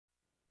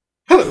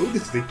Hello,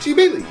 this is H.G.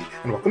 Bailey,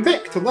 and welcome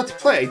back to Let's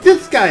Play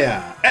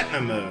Disgaea,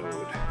 Etna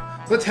mode.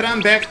 Let's head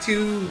on back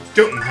to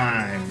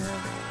Jotunheim,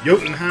 or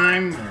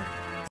Jotunheim, or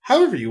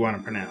however you want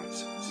to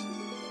pronounce it.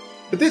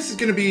 But this is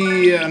going to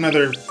be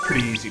another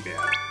pretty easy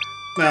battle.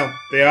 Well,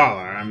 they all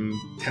are. I'm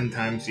 10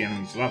 times the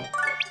enemy's level.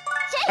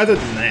 Other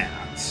than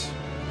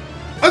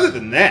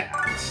that...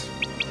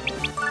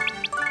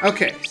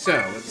 Okay, so,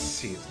 let's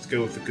see. Let's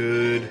go with a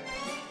good...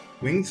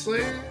 Wing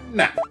Slayer?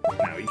 No,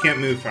 you can't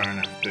move far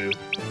enough, Boo.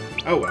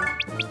 Oh well.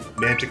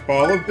 Magic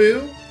Ball of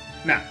Boo?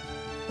 No.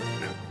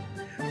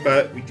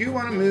 But we do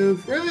want to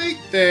move right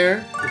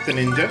there with the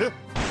ninja.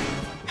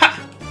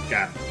 Ha!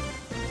 Got him.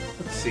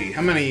 Let's see,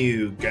 how many of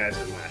you guys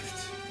are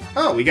left?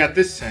 Oh, we got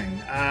this thing.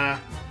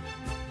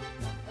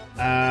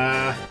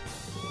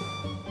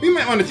 We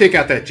might want to take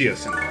out that Geo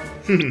symbol.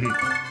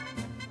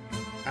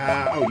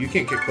 Oh, you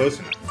can't get close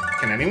enough.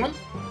 Can anyone?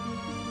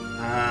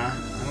 I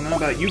don't know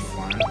about you,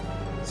 Flan.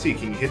 Let's see,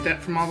 can you hit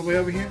that from all the way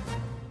over here?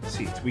 Let's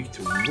see, it's weak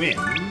to wind,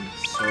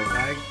 so if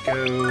I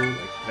go like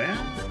that?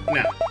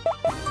 No.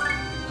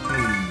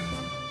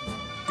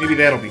 Maybe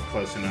that'll be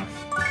close enough.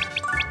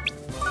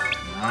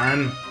 Come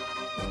on.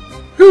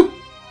 Whew!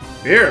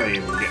 Barely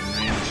able to get in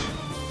range.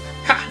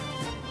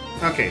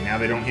 Ha! Okay, now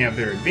they don't have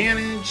their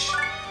advantage.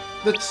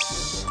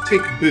 Let's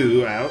take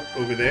Boo out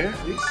over there,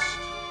 at least.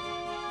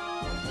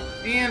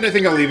 And I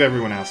think I'll leave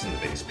everyone else in the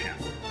base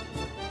panel.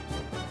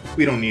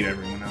 We don't need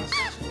everyone else.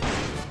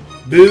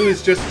 Boo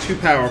is just too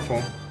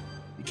powerful.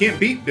 You can't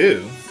beat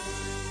Boo.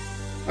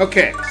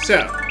 Okay,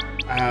 so,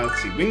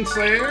 let's see, Wing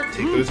Slayer,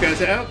 take those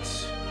guys out.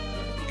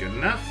 Good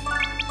enough.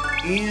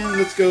 And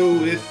let's go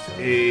with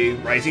a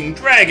Rising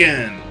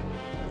Dragon.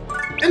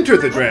 Enter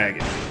the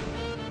dragon.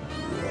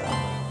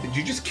 Did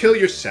you just kill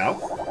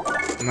yourself?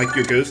 And like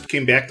your ghost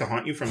came back to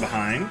haunt you from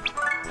behind?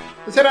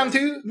 Let's head on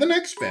to the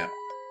next battle.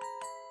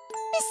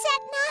 Miss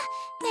Etna,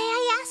 may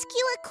I ask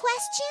you a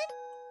question?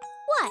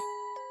 What?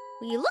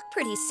 Well, you look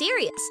pretty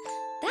serious.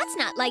 That's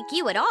not like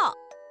you at all.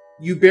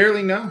 You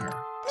barely know her.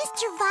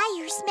 Mr.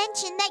 Vyers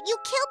mentioned that you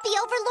killed the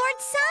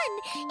Overlord's son.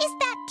 Is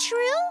that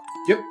true?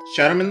 Yep,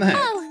 shot him in the head.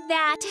 Oh,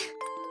 that.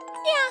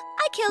 Yeah,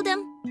 I killed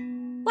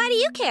him. Why do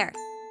you care?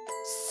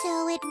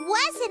 So it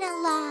wasn't a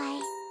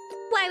lie.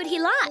 Why would he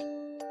lie?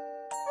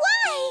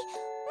 Why?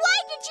 Why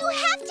did you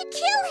have to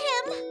kill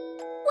him?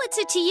 What's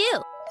it to you?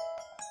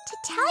 To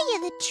tell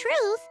you the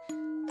truth,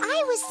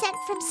 I was sent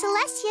from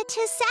Celestia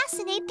to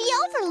assassinate the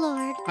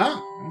Overlord. Oh,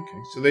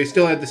 okay. So they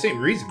still had the same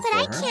reason But for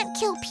I her. can't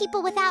kill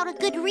people without a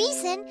good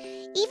reason,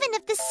 even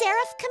if the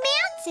Seraph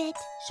commands it.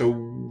 So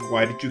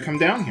why did you come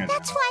down here?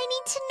 That's why I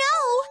need to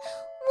know.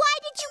 Why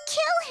did you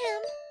kill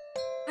him?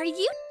 Are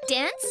you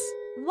dense?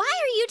 Why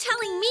are you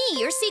telling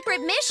me your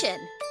secret mission?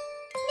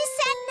 Miss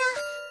Etna,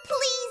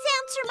 please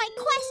answer my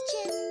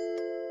question.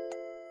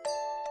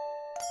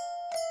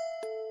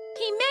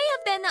 He may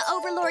have been the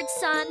Overlord's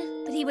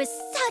son, but he was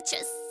such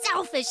a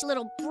selfish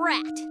little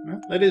brat.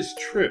 Well, that is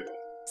true.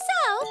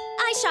 So,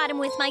 I shot him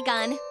with my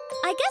gun.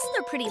 I guess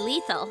they're pretty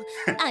lethal.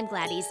 I'm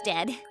glad he's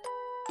dead.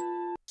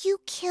 You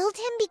killed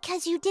him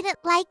because you didn't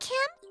like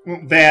him?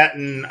 Well, that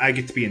and I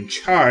get to be in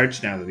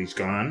charge now that he's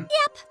gone.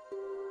 Yep.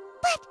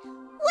 But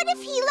what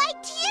if he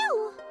liked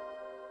you?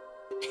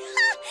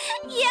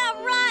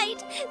 Yeah,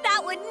 right.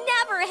 That would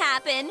never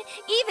happen,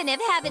 even if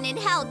heaven and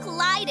hell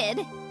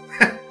collided.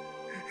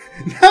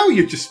 Now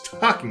you're just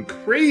talking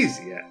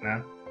crazy,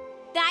 Etna.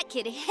 That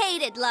kid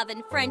hated love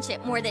and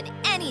friendship more than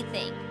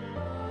anything.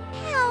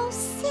 How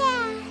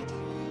sad.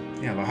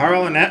 Yeah,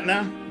 Laharl and Etna,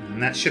 I'm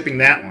not shipping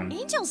that one.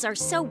 Angels are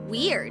so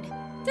weird.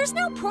 There's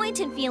no point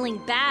in feeling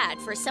bad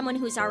for someone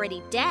who's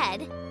already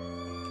dead.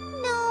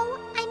 No,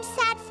 I'm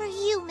sad for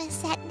you,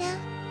 Miss Etna.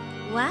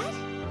 What?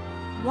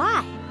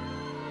 Why?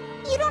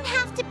 You don't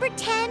have to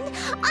pretend.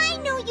 I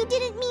know you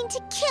didn't mean to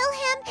kill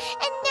him,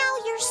 and now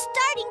you're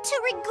starting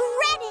to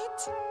regret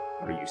it.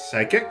 Are you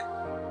psychic?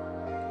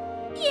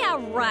 Yeah,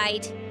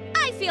 right.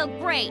 I feel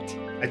great.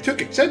 I took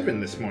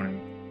Excedrin this morning.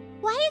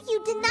 Why are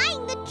you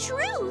denying the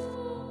truth?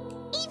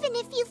 Even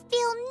if you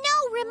feel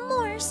no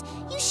remorse,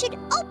 you should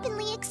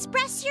openly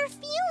express your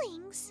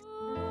feelings.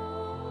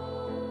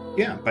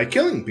 Yeah, by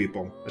killing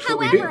people. That's what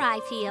we do. However I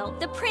feel,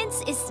 the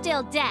prince is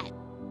still dead.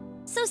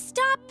 So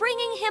stop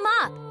bringing him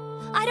up.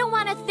 I don't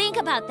want to think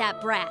about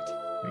that brat.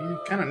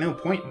 Kind of no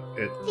point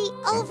at The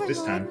this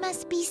time. Overlord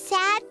must be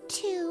sad,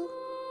 too.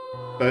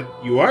 But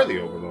you are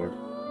the Overlord.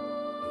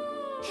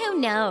 Who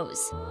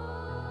knows?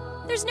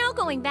 There's no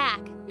going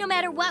back, no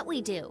matter what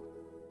we do.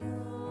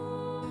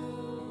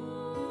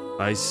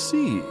 I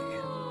see.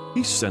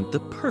 He sent the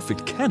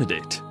perfect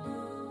candidate.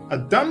 A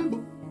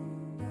dumb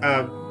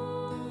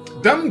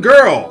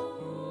girl!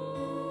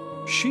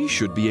 She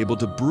should be able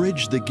to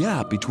bridge the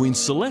gap between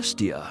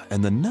Celestia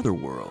and the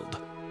Netherworld.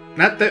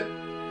 Not that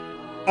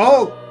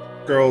all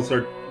girls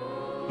are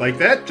like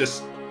that,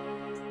 just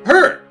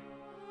her!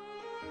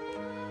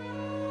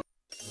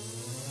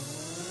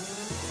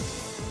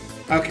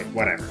 Okay,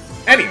 whatever.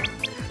 Anyway,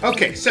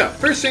 okay, so,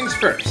 first things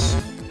first.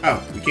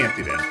 Oh, we can't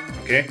do that,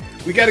 okay?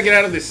 We gotta get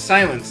out of this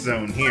silence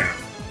zone here.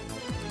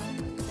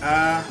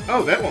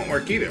 Oh, that won't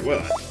work either, will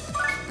it?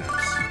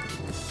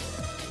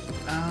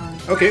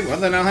 Okay, well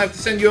then I'll have to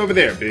send you over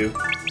there, Boo.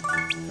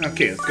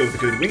 Okay, let's go with a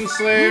good Wing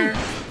Slayer.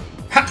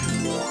 Ha!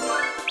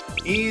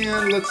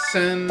 And let's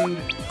send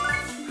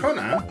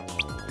Kona.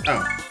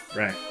 Oh,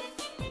 right.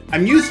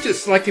 I'm used to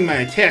selecting my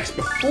attacks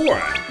before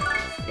I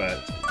move, but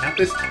not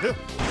this time.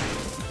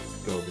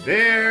 Go over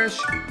there,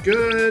 should be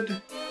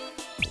good.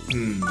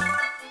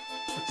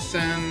 Let's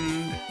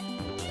send...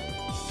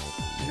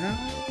 No?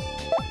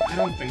 I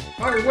don't think...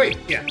 Oh, wait,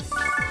 yeah.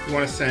 We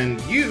want to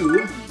send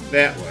you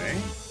that way.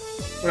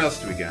 What else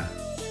do we got?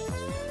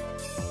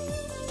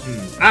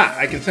 Ah,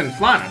 I can send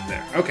Flan up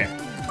there. Okay.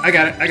 I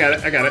got it.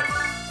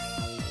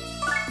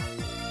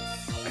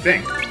 I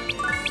think.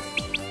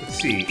 Let's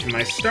see. Can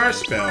my star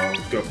spell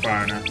go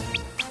far enough?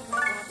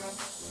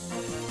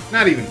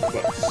 Not even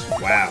close.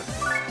 Wow.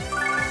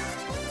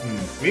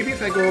 Maybe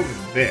if I go over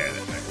there,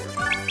 that might work.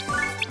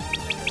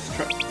 Let's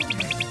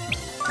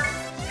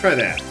try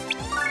that.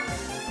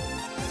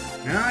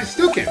 No, I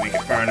still can't make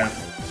it far enough.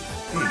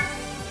 I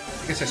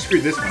guess I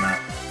screwed this one up.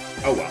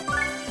 Oh well.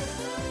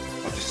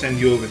 I'll just send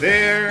you over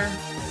there.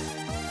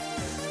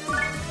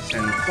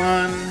 Send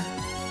Fun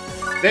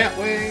that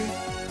way.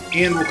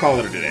 And we'll call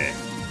it a day.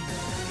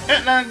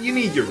 Etna, you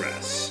need your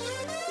rest.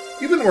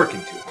 You've been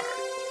working too hard.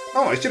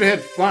 Oh, I should have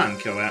had Flan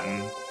kill that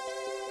one.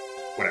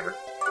 Whatever.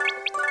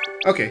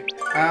 Okay,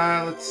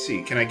 let's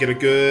see. Can I get a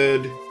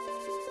good...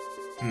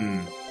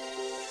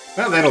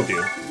 Well, that'll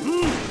do.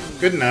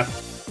 Good enough.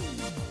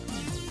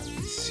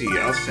 Let's see,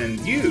 I'll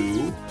send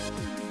you...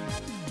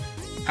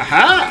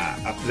 Haha!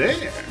 Up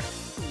there!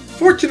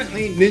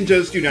 Fortunately,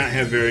 ninjas do not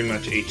have very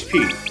much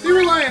HP. They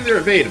rely on their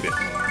evade a bit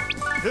more.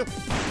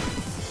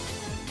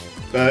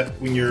 But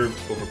when you're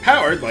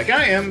overpowered, like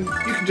I am,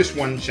 you can just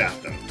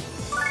one-shot them.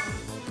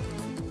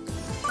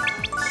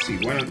 Let's see,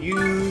 why don't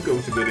you go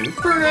with a good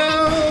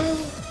Inferno?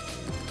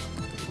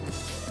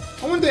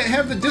 I want to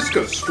have the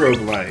disco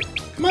strobe light.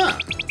 Come on.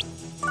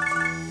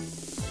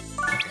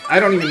 Okay, I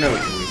don't even know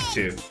what you're weak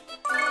to.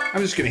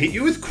 I'm just going to hit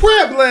you with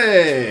Crab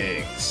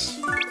Legs.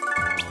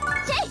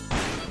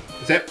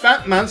 Is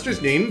that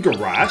monster's name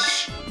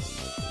Garrosh?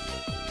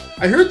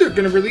 I heard they're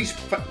going to release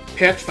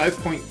patch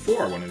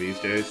 5.4 one of these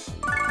days.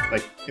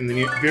 Like, in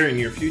the very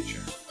near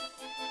future.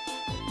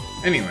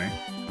 Anyway.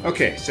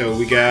 Okay, so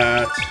we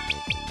got...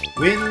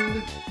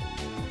 Wind...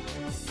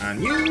 on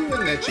you,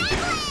 and that should do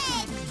it.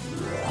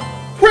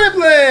 Crab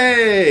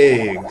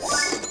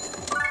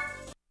Legs!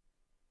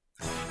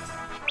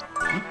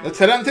 Let's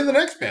head on to the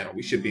next battle.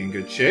 We should be in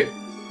good shape.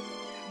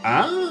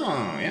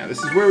 Oh, yeah,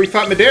 this is where we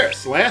fought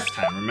Maderas last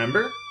time,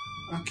 remember?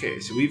 Okay,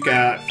 so we've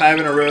got 5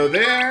 in a row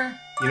there.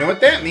 You know what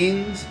that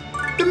means.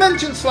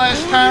 Dimension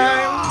Slash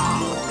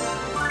time!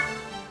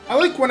 I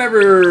like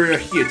whenever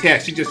he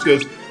attacks, he just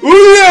goes,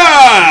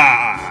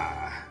 Ooh-yah!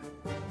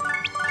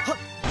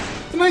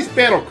 It's a nice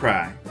battle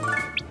cry.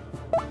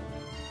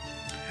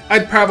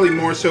 I'd probably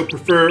more so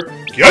prefer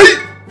Yay!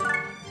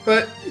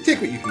 But you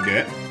take what you can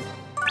get.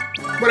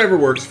 Whatever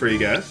works for you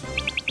guys.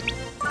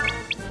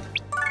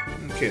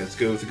 Okay, let's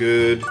go with a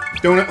good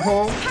donut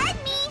hole.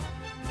 Pardon me.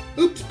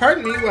 Oops,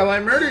 pardon me while I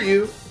murder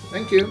you.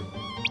 Thank you.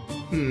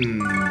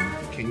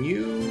 Can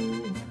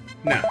you...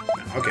 No,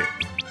 okay.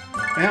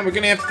 Now we're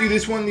gonna have to do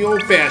this one the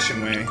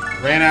old-fashioned way.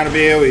 Ran out of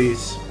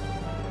AoEs.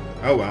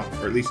 Oh well,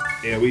 or at least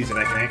AoEs that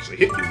I can actually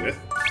hit you with.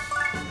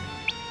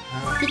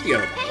 Hit the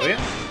other one, will ya?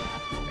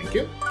 Thank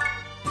you.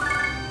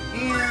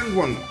 And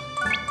one more.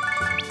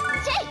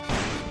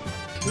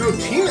 No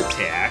team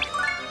attack?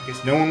 I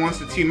guess no one wants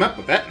to team up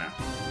with that now.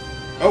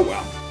 Oh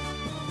well.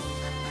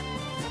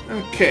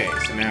 Okay,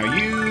 so now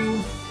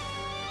you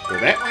go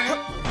that way.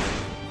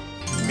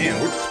 Man,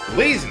 we're just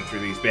blazing through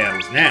these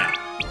battles now.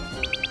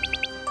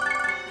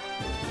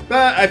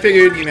 But I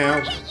figured, you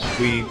know,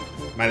 we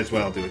might as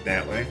well do it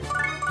that way.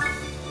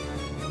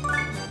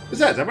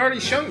 Besides, I've already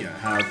shown you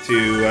how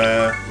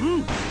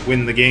to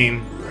win the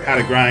game, how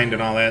to grind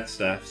and all that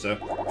stuff, so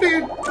I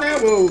figured now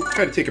we'll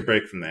try to take a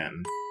break from that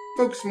and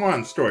focus more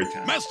on story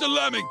time. Master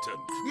Lamington!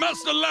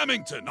 Master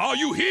Lamington, are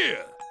you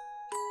here?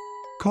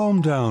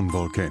 Calm down,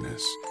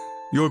 Volcanus.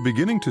 You're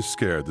beginning to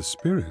scare the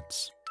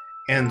spirits.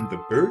 And the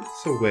birds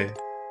away.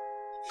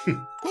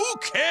 Who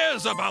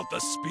cares about the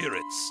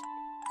spirits?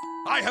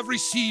 I have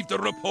received a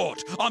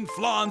report on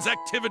Flan's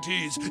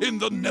activities in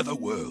the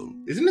Netherworld.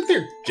 Isn't it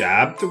their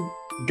job to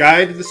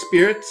guide the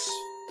spirits?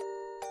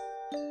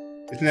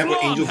 Isn't that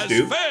what angels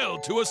do? Flan has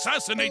failed to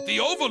assassinate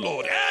the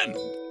Overlord, and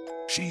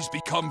she's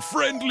become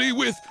friendly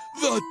with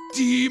the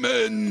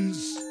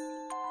demons.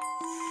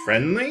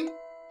 Friendly?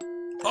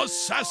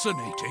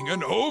 Assassinating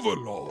an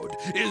Overlord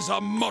is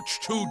a much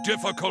too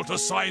difficult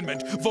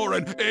assignment for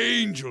an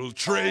angel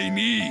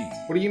trainee.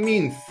 What do you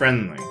mean,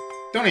 friendly?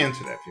 Don't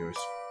answer that, viewers.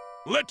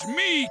 Let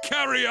me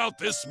carry out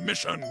this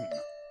mission.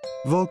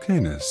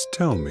 Volcanus,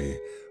 tell me,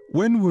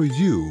 when were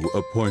you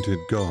appointed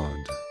god?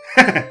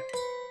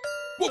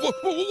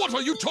 What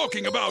are you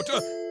talking about?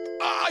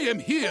 I am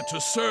here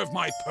to serve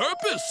my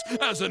purpose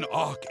as an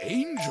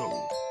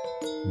archangel.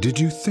 Did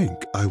you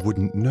think I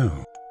wouldn't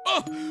know?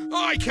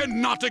 I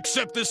cannot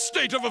accept this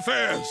state of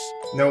affairs.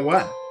 Know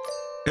what?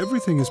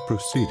 Everything is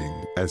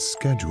proceeding as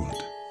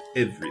scheduled.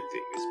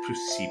 Everything is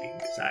proceeding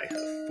as I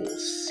have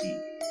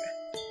foreseen.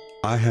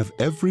 I have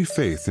every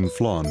faith in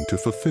Flan to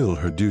fulfill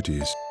her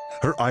duties.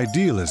 Her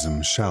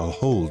idealism shall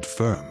hold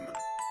firm.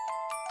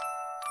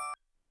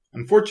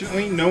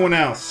 Unfortunately, no one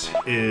else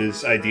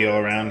is ideal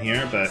around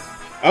here, but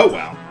oh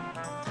well.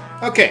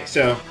 Okay,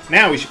 so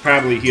now we should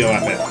probably heal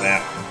up after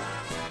that one.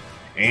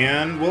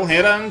 And we'll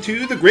head on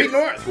to the Great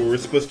North, where we're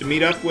supposed to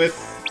meet up with...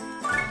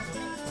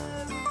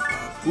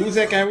 Who was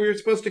that guy we were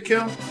supposed to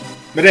kill?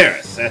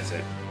 Maderas, that's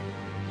it.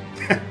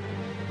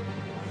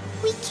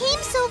 We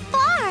came so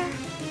far.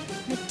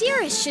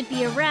 Maderas should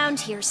be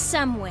around here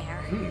somewhere.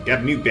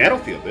 Got a new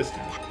battlefield this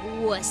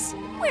time. Wuss.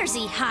 Where's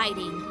he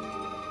hiding?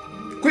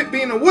 Quit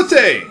being a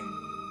wussy!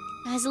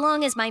 As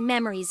long as my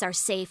memories are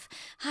safe,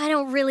 I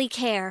don't really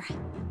care.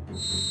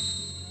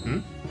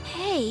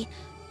 Hey,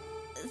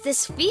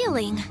 this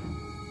feeling.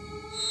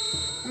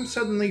 I'm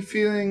suddenly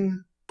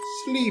feeling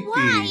sleepy.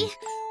 Why?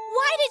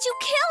 Why did you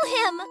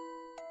kill him?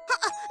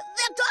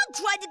 That dog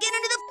tried to get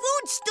into the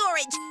food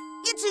storage.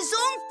 It's his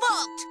own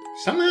fault.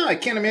 Somehow I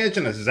can't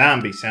imagine a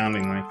zombie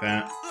sounding like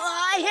that.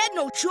 I had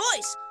no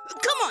choice.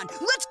 Come on,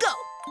 let's go.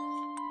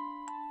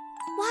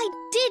 Why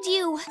did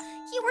you?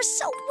 You were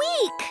so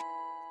weak.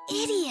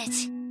 Idiot.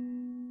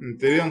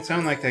 They don't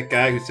sound like that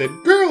guy who said,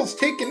 "Girls,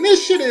 take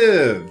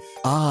initiative!"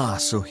 Ah,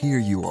 so here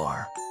you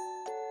are.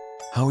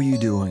 How are you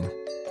doing?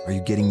 Are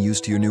you getting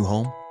used to your new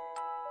home?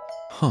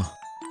 Huh.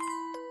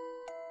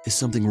 Is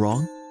something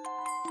wrong?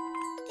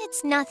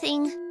 It's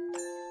nothing.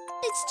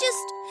 It's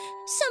just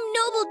some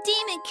noble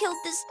demon killed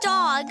this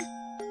dog.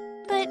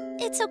 But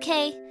it's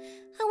okay.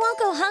 I won't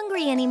go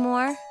hungry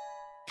anymore.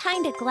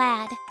 Kinda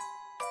glad.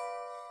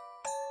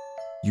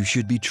 You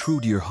should be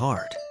true to your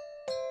heart.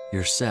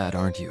 You're sad,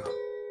 aren't you?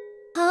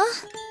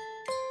 Huh?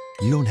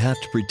 You don't have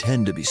to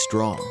pretend to be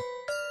strong.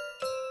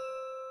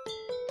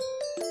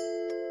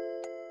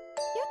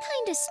 You're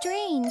kinda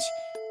strange.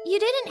 You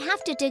didn't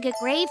have to dig a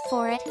grave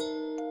for it.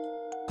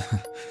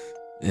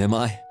 Am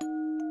I?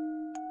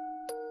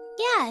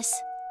 Yes.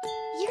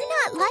 You're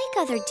not like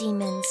other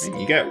demons. Man,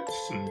 you got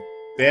some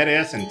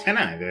badass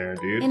antennae there,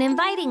 dude. And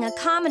inviting a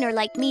commoner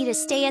like me to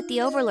stay at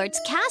the Overlord's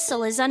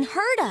castle is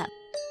unheard of.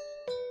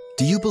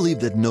 Do you believe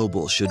that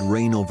nobles should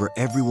reign over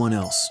everyone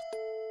else?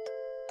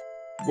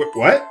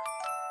 What?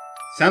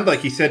 Sounds like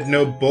he said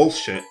no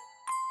bullshit.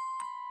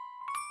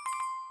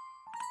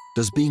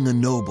 Does being a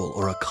noble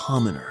or a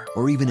commoner,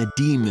 or even a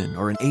demon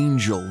or an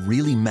angel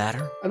really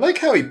matter? I like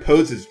how he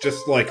poses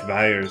just like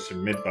Vyers or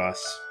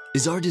Midboss.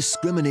 Is our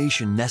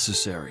discrimination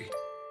necessary?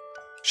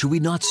 Should we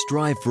not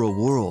strive for a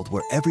world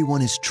where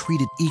everyone is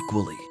treated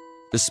equally,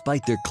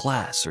 despite their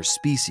class or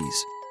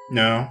species?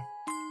 No.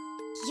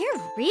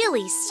 You're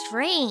really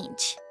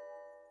strange.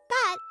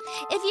 But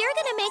if you're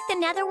gonna make the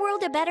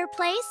Netherworld a better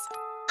place,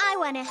 I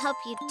want to help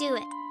you do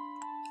it.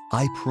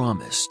 I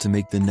promise to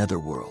make the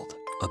Netherworld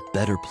a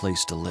better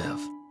place to live.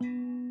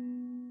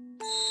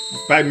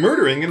 By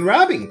murdering and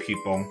robbing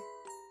people.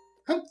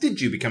 How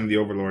did you become the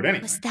Overlord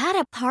anyway? Was that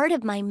a part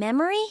of my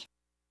memory?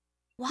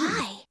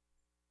 Why?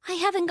 I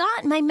haven't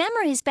gotten my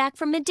memories back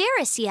from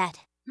Maderas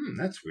yet.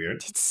 That's weird.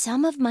 Did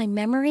some of my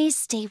memories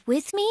stay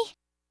with me?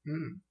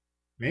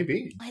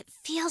 Maybe. It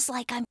feels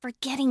like I'm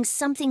forgetting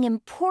something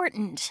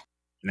important.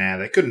 Nah,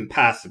 that couldn't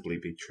possibly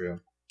be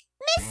true.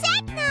 Miss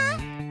Etna!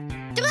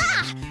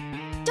 Ah!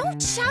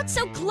 Don't shout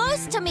so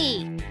close to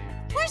me!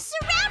 We're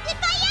surrounded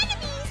by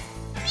enemies!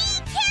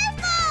 Be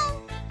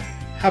careful!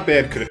 How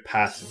bad could it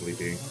possibly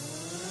be?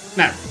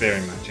 Not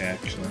very much,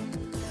 actually.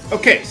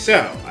 Okay,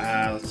 so,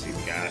 let's see,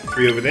 we got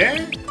 3 over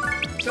there.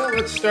 So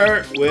let's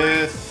start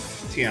with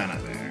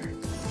Tiana there.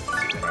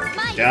 Let's get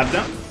our job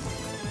done.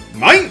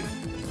 Mine!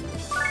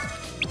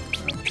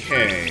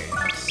 Okay,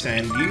 let's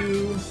send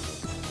you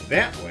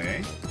that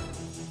way.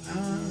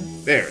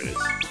 There it is.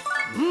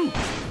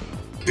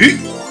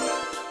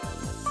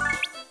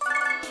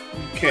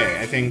 Okay,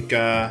 I think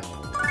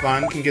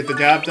Vaughn can get the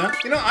job done.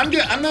 You know, I'm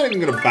not even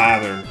gonna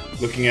bother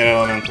looking at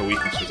elemental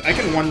weaknesses. I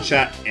can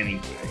one-shot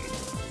anyway.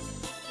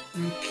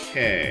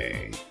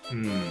 Okay.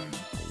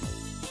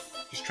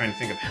 Just trying to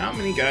think of how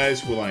many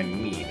guys will I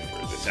need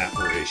for this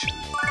operation.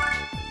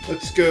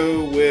 Let's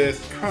go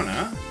with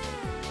Krona.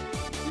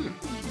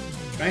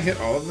 Can I hit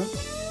all of them?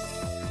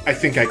 I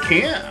think I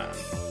can.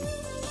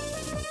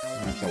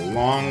 That's a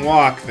long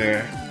walk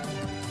there.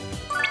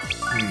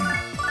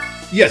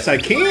 Yes, I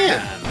can!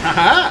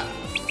 Haha!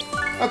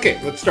 Okay,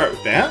 let's start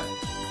with that.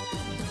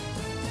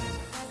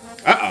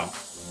 Uh-oh.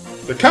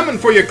 They're coming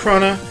for you,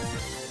 Krona!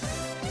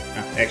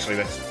 Oh, actually,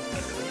 that's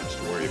not really much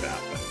to worry about.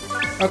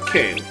 But...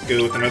 Okay, let's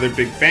go with another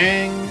Big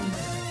Bang.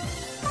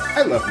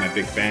 I love my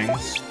Big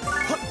Bangs.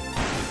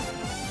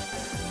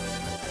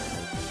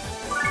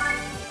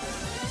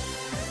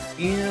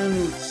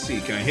 And let's see,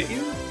 can I hit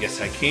you?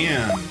 Yes, I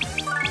can.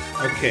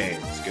 Okay,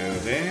 let's go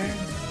there.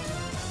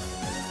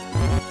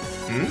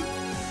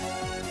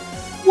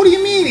 What do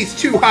you mean he's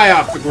too high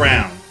off the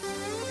ground?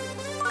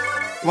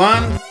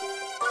 Flan?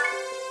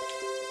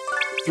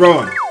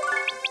 Throw him.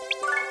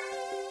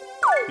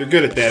 You're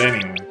good at that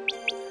anyway.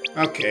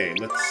 Okay,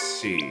 let's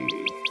see.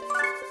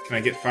 Can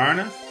I get far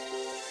enough?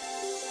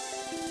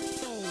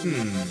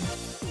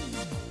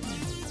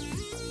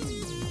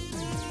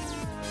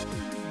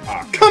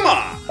 Ah, come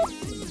on!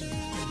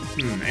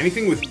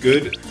 Anything with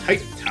good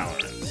height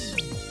tolerance.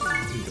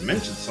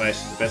 Dimension Slash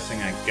is the best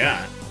thing I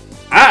got.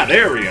 Ah,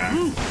 there we are!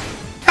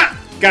 Ha!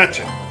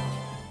 Gotcha!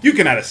 You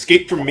cannot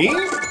escape from me!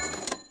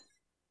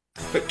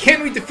 But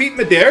can we defeat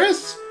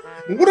Maderas?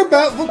 And what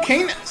about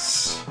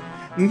Volcanus?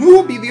 And who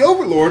will be the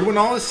Overlord when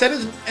all is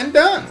said and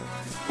done?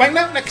 Find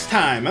out next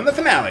time on the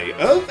finale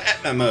of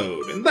Etna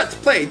Mode and Let's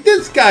Play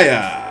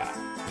Disgaea!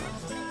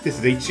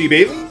 This is HC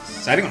Bailey,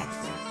 signing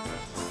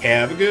off.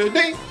 Have a good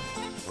day!